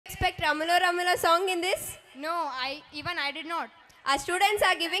expect Ramulo Ramulo song in this? No, I did not. Our students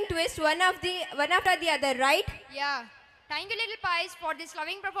are giving twist one after the other, right? Yeah. Thank you, little pies, for this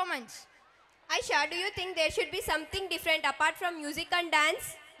loving performance. Aisha, do you think there should be something different apart from music and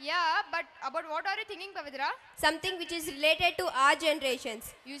dance? Yeah, but about what are you thinking, Pavitra? Something which is related to our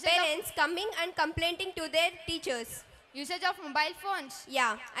generations. Usage Parents coming and complaining to their teachers. Usage of mobile phones.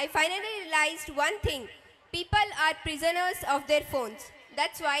 Yeah, I finally realized one thing. People are prisoners of their phones.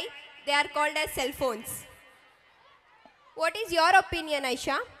 That's why they are called as cell phones. What is your opinion,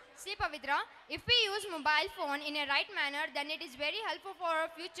 Aisha? See, Pavitra, if we use mobile phone in a right manner, then it is very helpful for our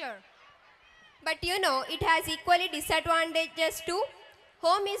future. But you know, it has equally disadvantages too.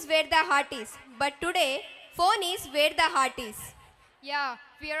 Home is where the heart is. But today, phone is where the heart is. Yeah,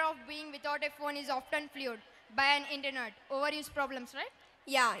 fear of being without a phone is often fueled by an internet. Overuse problems, right?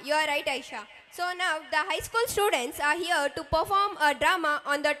 Yeah, you are right, Aisha. So now, the high school students are here to perform a drama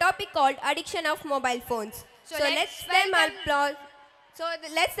on the topic called addiction of mobile phones. So let's them applaud. So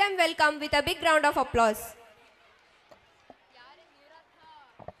let's them welcome with a big round of applause.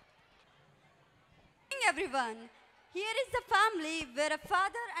 Good evening, everyone. Here is the family where a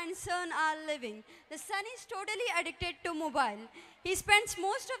father and son are living. The son is totally addicted to mobile. He spends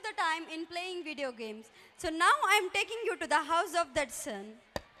most of the time in playing video games. So now I am taking you to the house of that son.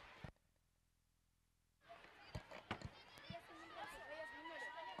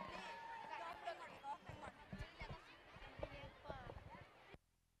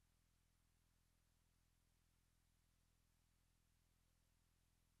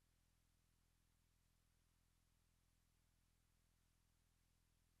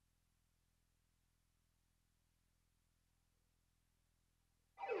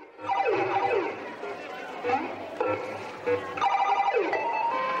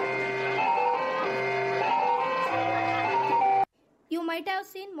 You might have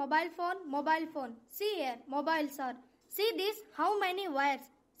seen mobile phone. See here, mobile sir. See this, how many wires.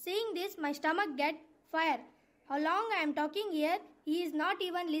 Seeing this, my stomach get fire. How long I am talking here, he is not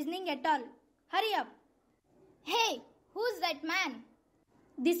even listening at all. Hurry up. Hey, who's that man?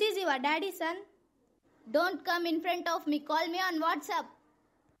 This is your daddy, son. Don't come in front of me. Call me on WhatsApp.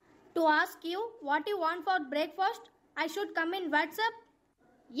 To ask you what you want for breakfast, I should come in WhatsApp.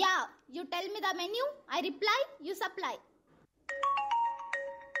 Yeah, you tell me the menu. I reply, you supply.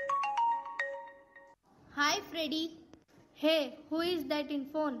 Hi, Freddy. Hey, who is that in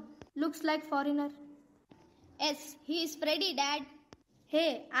phone? Looks like foreigner. Yes, he is Freddy, Dad.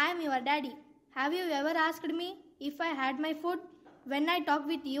 Hey, I am your daddy. Have you ever asked me if I had my food? When I talk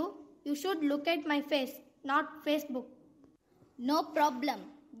with you, you should look at my face, not Facebook. No problem.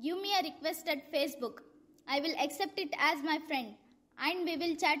 Give me a request at Facebook. I will accept it as my friend. And we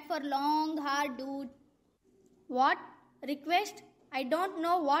will chat for long, hard, dude. What? Request? I don't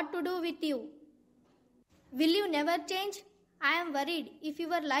know what to do with you. Will you never change? I am worried if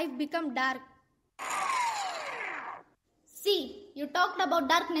your life become dark. See, you talked about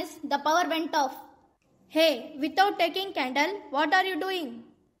darkness. The power went off. Hey, without taking candle, what are you doing?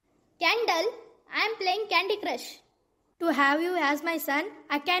 Candle? I am playing Candy Crush. To have you as my son,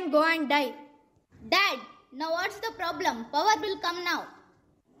 I can go and die. Dad, now what's the problem? Power will come now.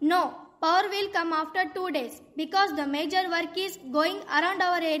 No, power will come after 2 days because the major work is going around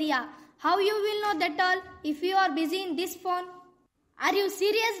our area. How you will know that all if you are busy in this phone? Are you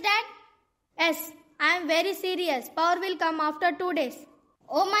serious, Dad? Yes, I am very serious. Power will come after 2 days.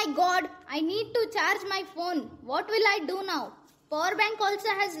 Oh my God, I need to charge my phone. What will I do now? Power bank also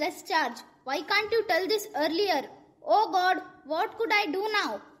has less charge. Why can't you tell this earlier? Oh God, what could I do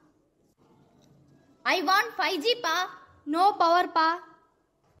now? I want 5G, Pa. No power, Pa.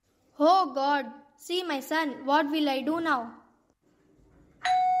 Oh God, see my son, what will I do now?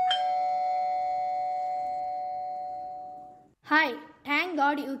 Hi, thank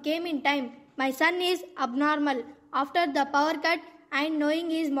God you came in time. My son is abnormal. After the power cut and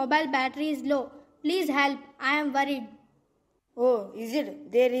knowing his mobile battery is low, please help, I am worried. Oh, is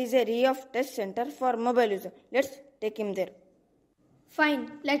it? There is a re-off test center for mobile user. Let's take him there.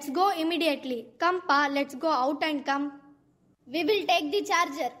 Fine, let's go immediately. Come Pa, let's go out and come. We will take the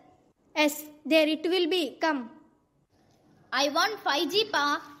charger. Yes, there it will be. Come. I want 5G,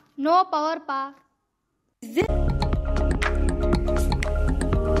 Pa. No power, Pa.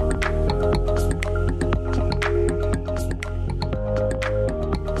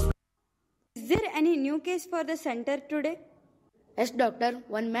 Is there any new case for the center today? Yes, doctor.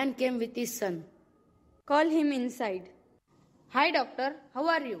 One man came with his son. Call him inside. Hi, doctor. How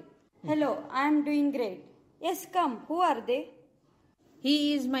are you? Hello, I am doing great. Yes, come. Who are they?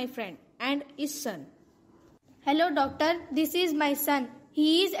 He is my friend and his son. Hello doctor, this is my son.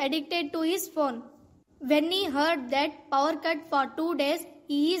 He is addicted to his phone. When he heard that power cut for 2 days,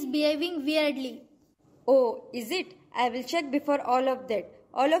 he is behaving weirdly. Oh, is it? I will check before all of that.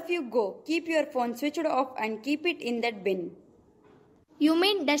 All of you go. Keep your phone switched off and keep it in that bin. You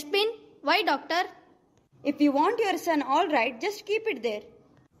mean dustbin? Why, doctor? If you want your son all right, just keep it there.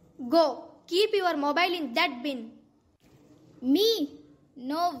 Go. Keep your mobile in that bin. Me?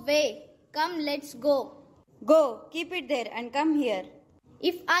 No way. Come, let's go. Go. Keep it there and come here.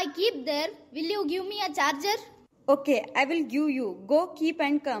 If I keep there, will you give me a charger? Okay, I will give you. Go, keep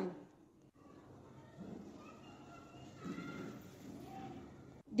and come.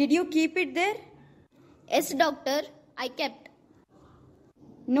 Did you keep it there? Yes, doctor. I kept.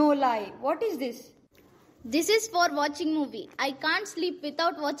 No lie. What is this? This is for watching movie. I can't sleep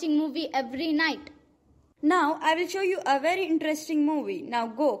without watching movie every night. Now I will show you a very interesting movie. Now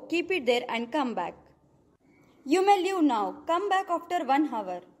go, keep it there and come back. You may leave now. Come back after 1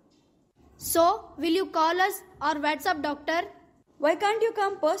 hour. So, will you call us or WhatsApp, doctor? Why can't you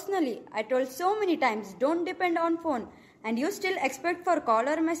come personally? I told so many times, don't depend on phone. And you still expect for call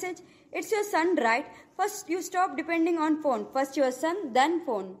or message? It's your son, right? First you stop depending on phone. First your son, then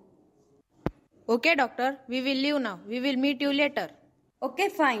phone. Okay, doctor. We will leave now. We will meet you later. Okay,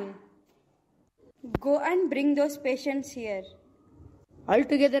 fine. Go and bring those patients here. All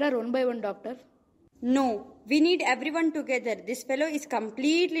together or one by one, doctor? No, we need everyone together. This fellow is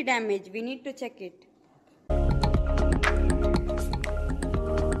completely damaged. We need to check it.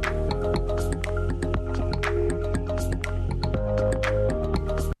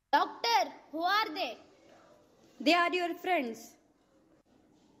 Doctor, who are they? They are your friends.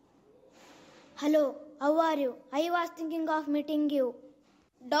 Hello, how are you? I was thinking of meeting you.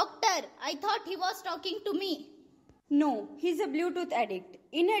 Doctor, I thought he was talking to me. No, he's a Bluetooth addict.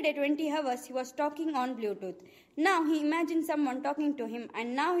 In a day 20 hours he was talking on Bluetooth. Now he imagines someone talking to him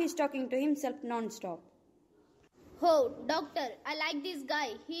and now he's talking to himself non-stop. Oh, doctor, I like this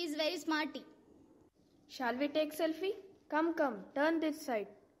guy. He is very smarty. Shall we take selfie? Come, turn this side.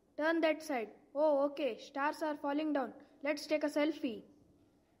 Turn that side. Oh, okay, stars are falling down. Let's take a selfie.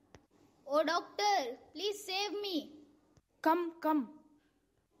 Oh, doctor, please save me. Come.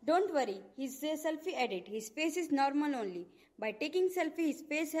 Don't worry, he's a selfie addict. His face is normal only. By taking selfie, his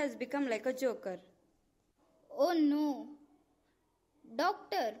face has become like a joker. Oh no.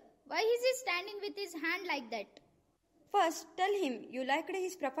 Doctor, why is he standing with his hand like that? First, tell him you liked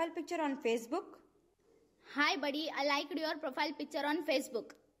his profile picture on Facebook. Hi buddy, I liked your profile picture on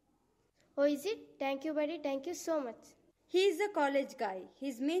Facebook. Oh, is it? Thank you, buddy. Thank you so much. He is a college guy.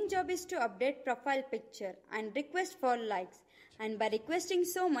 His main job is to update profile picture and request for likes. And by requesting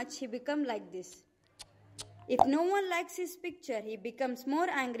so much, he become like this. If no one likes his picture, he becomes more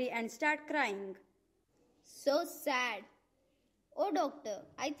angry and start crying. So sad. Oh doctor,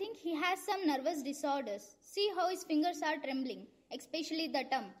 I think he has some nervous disorders. See how his fingers are trembling, especially the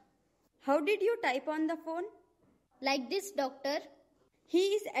thumb. How did you type on the phone? Like this, doctor.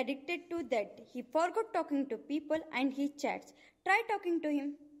 He is addicted to that. He forgot talking to people and he chats. Try talking to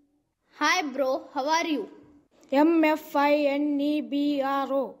him. Hi bro, how are you? MFINEBRO.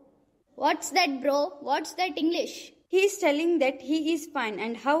 What's that bro? What's that English? He is telling that he is fine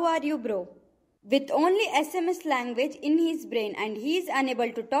and how are you bro? With only SMS language in his brain and he is unable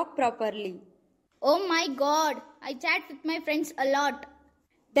to talk properly. Oh my god, I chat with my friends a lot.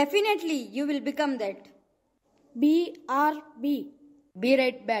 Definitely you will become that. BRB. Be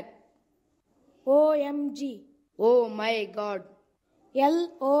right back. OMG. Oh my god.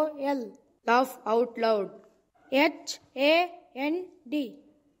 LOL. Laugh out loud. HAND.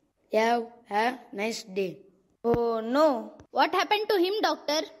 Have a nice day. Oh no. What happened to him,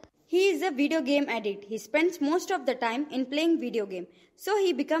 doctor? He is a video game addict. He spends most of the time in playing video game. So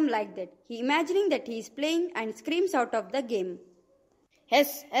he become like that. He imagining that he is playing and screams out of the game.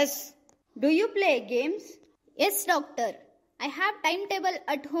 Yes. Do you play games? Yes, doctor. I have timetable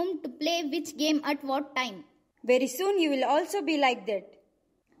at home to play which game at what time. Very soon you will also be like that.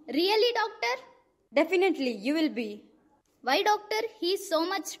 Really, doctor? Definitely you will be. Why, doctor? He is so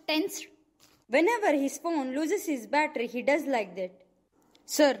much tense. Whenever his phone loses his battery, he does like that.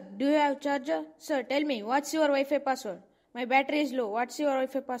 Sir, do you have charger? Sir, tell me, what's your Wi-Fi password? My battery is low. What's your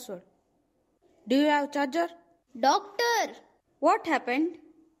Wi-Fi password? Do you have charger? Doctor, What happened?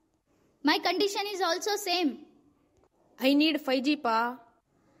 my condition is also same. I need 5G, pa.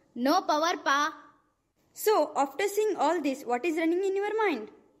 No power, pa. So, after seeing all this, what is running in your mind?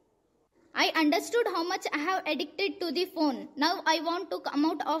 I understood how much I have addicted to the phone. Now I want to come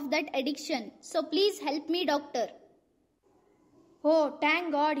out of that addiction. So please help me, doctor. Oh,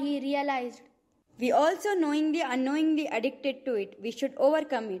 thank God he realized. We also knowingly unknowingly addicted to it. We should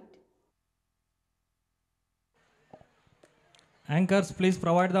overcome it. Anchors, please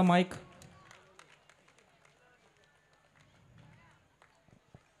provide the mic.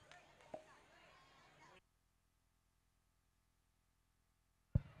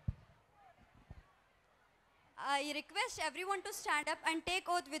 I request everyone to stand up and take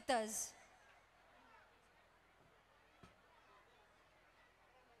oath with us.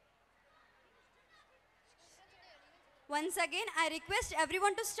 Once again, I request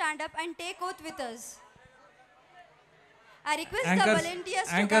everyone to stand up and take oath with us. I request the volunteers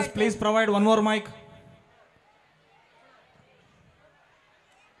to Anchors, guide please them. provide one more mic.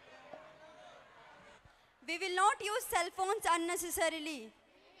 We will not use cell phones unnecessarily.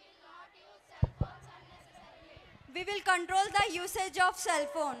 We will control the usage of cell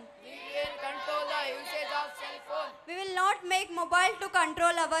phone. We will not make mobile to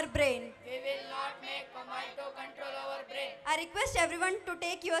control our brain. I request everyone to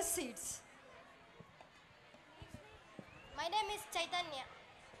take your seats. My name is Chaitanya.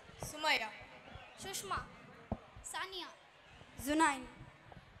 Sumaya. Shushma. Sania. Zunain.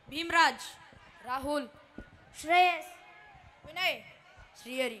 Bhimraj. Rahul. Shreyas. Vinay.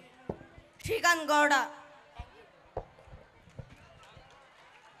 Srihari. Shrikant Gowda.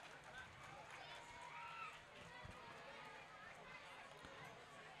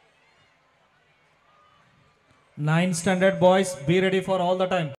 Ninth standard boys, be ready for all the time.